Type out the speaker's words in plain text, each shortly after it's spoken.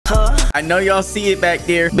I know y'all see it back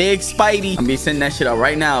there. Big Spidey. I'm be sending that shit out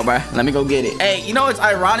right now, bro. Let me go get it. Hey, you know it's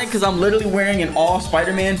ironic because I'm literally wearing an all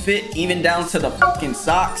Spider-Man fit, even down to the fucking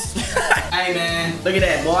socks. Hey, man. Look at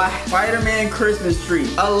that, boy. Spider-Man Christmas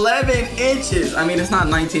tree. 11 inches. I mean, it's not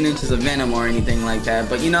 19 inches of Venom or anything like that,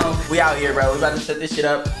 but you know, we out here, bro. We about to set this shit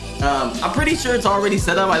up. I'm pretty sure it's already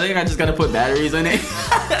set up. I think I just gotta put batteries in it.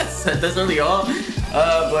 That's really all.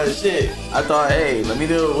 But shit, I thought, hey, let me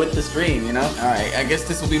do it with the stream, you know? All right, I guess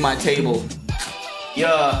this will be my table.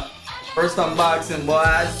 Yeah, first unboxing,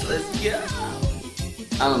 boys. Let's get.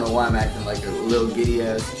 I don't know why I'm acting like a little giddy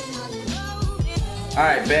ass. All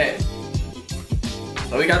right, bet.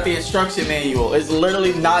 So we got the instruction manual. It's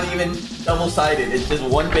literally not even double-sided. It's just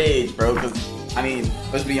one page, bro. Cause I mean,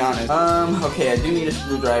 let's be honest. Okay, I do need a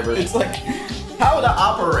screwdriver. It's like how to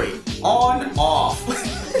operate on, off.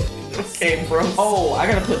 Okay, bro. Oh, I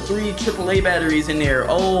gotta put 3 AAA batteries in there.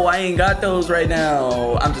 Oh, I ain't got those right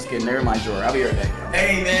now. I'm just kidding. They're in my drawer. I'll be right back.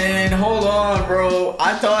 Hey, man, hold on, bro.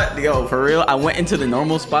 I thought, yo, for real, I went into the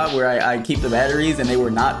normal spot where I keep the batteries and they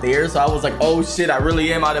were not there. So I was like, oh shit, I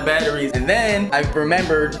really am out of batteries. And then I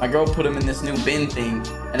remembered my girl put them in this new bin thing.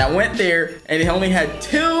 And I went there and it only had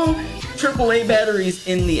 2 AAA batteries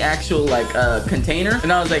in the actual like container.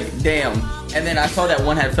 And I was like, damn. And then I saw that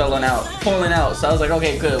one had fallen out. So I was like,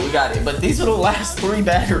 okay, good, we got it. But these are the last 3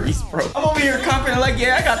 batteries, bro. I'm over here confident, like,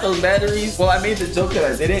 yeah, I got those batteries. Well, I made the joke that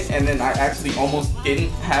I didn't, and then I actually almost didn't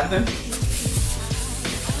have them.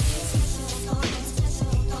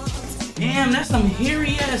 Damn, that's some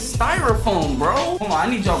hairy ass styrofoam, bro. Hold on, I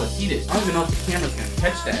need y'all to see this. I don't even know if the camera's gonna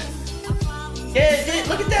catch that. Yeah,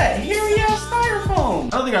 look at that, hairy ass styrofoam.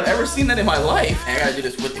 I don't think I've ever seen that in my life. Hey, I gotta do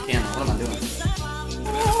this with the camera. What am I doing?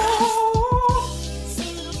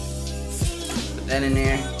 That in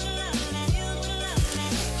there.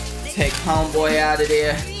 Take homeboy out of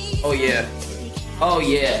there. Oh yeah. Oh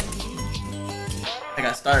yeah. I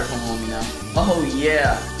got styrofoam on me now. Oh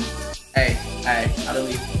yeah. Hey, I don't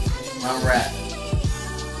leave. I'm rap.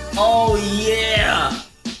 Oh yeah.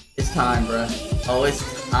 It's time, bro. Oh,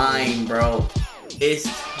 it's time, bro. It's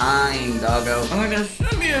time, doggo. I'm gonna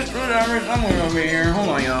send me a screwdriver somewhere over here. Hold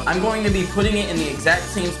on, y'all. I'm going to be putting it in the exact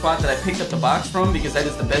same spot that I picked up the box from because that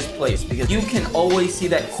is the best place. Because you can always see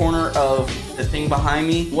that corner of the thing behind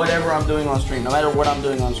me, whatever I'm doing on stream, no matter what I'm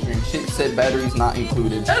doing on stream. Shit said batteries not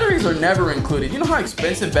included. Batteries are never included. You know how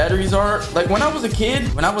expensive batteries are? Like when I was a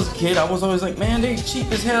kid, I was always like, man, they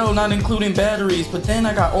cheap as hell, not including batteries. But then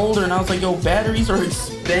I got older and I was like, yo, batteries are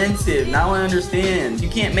expensive. Now I understand. You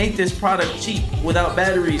can't make this product cheap without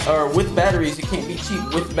batteries, or with batteries. It can't be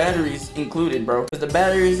cheap with batteries included, bro. Because the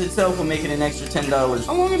batteries itself will make it an extra $10.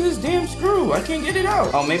 How long is this damn screw? I can't get it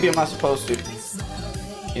out. Oh, maybe I'm not supposed to.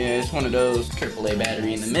 Yeah, it's one of those AAA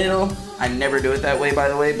battery in the middle. I never do it that way, by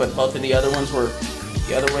the way, but both of the other ones were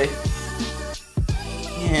the other way.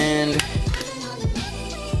 And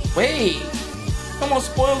wait,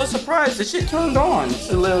 almost spoiled the surprise. The shit turned on. It's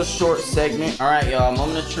a little short segment. All right, y'all,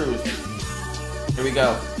 moment of truth. Here we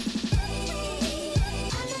go.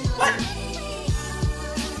 What?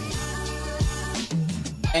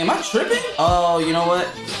 Hey, am I tripping? Oh, you know what?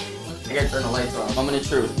 I gotta turn the lights on. Moment of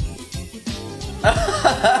truth.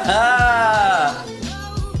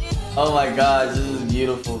 Oh my gosh, this is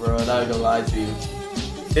beautiful, bro. I'm not gonna lie to you.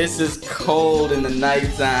 This is cold in the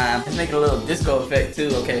nighttime. Let's make it a little disco effect too,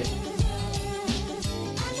 okay?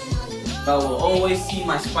 I will always see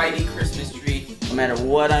my Spidey Christmas tree no matter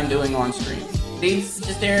what I'm doing on stream. See? It's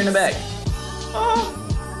just there in the back. Oh.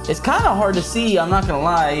 It's kind of hard to see, I'm not gonna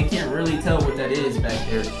lie. You can't really tell what that is back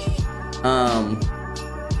there.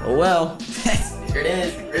 Oh well. There it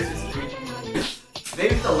is, the Christmas tree.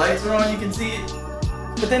 Maybe if the lights are on, you can see it.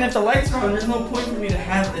 But then if the lights are on, there's no point for me to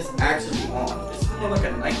have this actually on. This is more like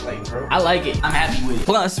a nightlight, bro. I like it. I'm happy with it.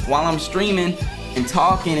 Plus, while I'm streaming and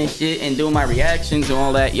talking and shit and doing my reactions and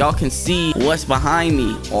all that, y'all can see what's behind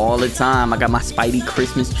me all the time. I got my Spidey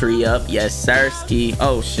Christmas tree up. Yes, sirski.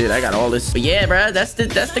 Oh shit, I got all this. But yeah, bro, that's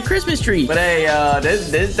the Christmas tree. But hey,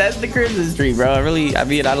 that's the Christmas tree, bro.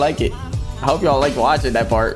 I like it. I hope y'all like watching that part.